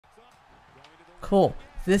Cool.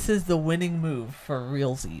 This is the winning move for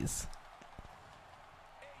realsies.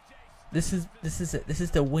 This is it. This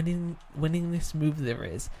is the winningest move there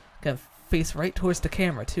is. Gonna face right towards the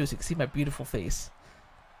camera too, so you can see my beautiful face.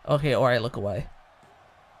 Okay, or I look away.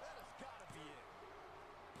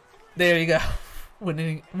 There you go.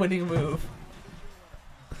 Winning move.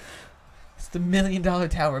 It's the $1 million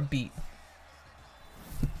tower beat.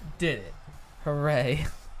 Did it. Hooray.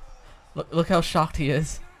 Look how shocked he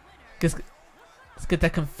is. Let's get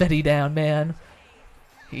that confetti down, man.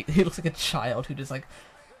 He looks like a child who just like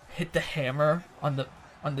hit the hammer on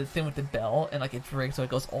the thing with the bell and like it breaks so it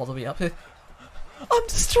goes all the way up. I'm the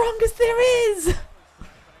strongest there is!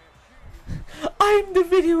 I'm the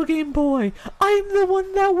video game boy! I'm the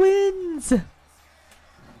one that wins!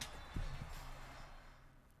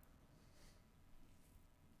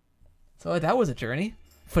 So that was a journey.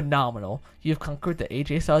 Phenomenal. You've conquered the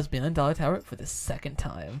AJ Styles $1 million tower for the 2nd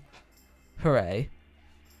time. Hooray.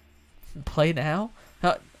 Play now?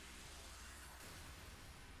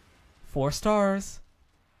 4 stars.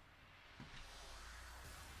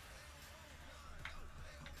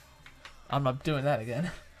 I'm not doing that again.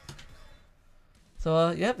 So,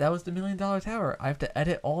 yep, that was the $1 million tower. I have to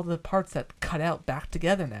edit all the parts that cut out back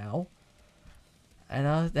together now.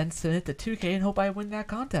 And then submit to 2K and hope I win that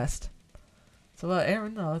contest. So,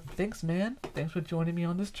 Aaron, thanks, man. Thanks for joining me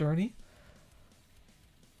on this journey.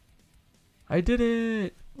 I did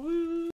it! Woo!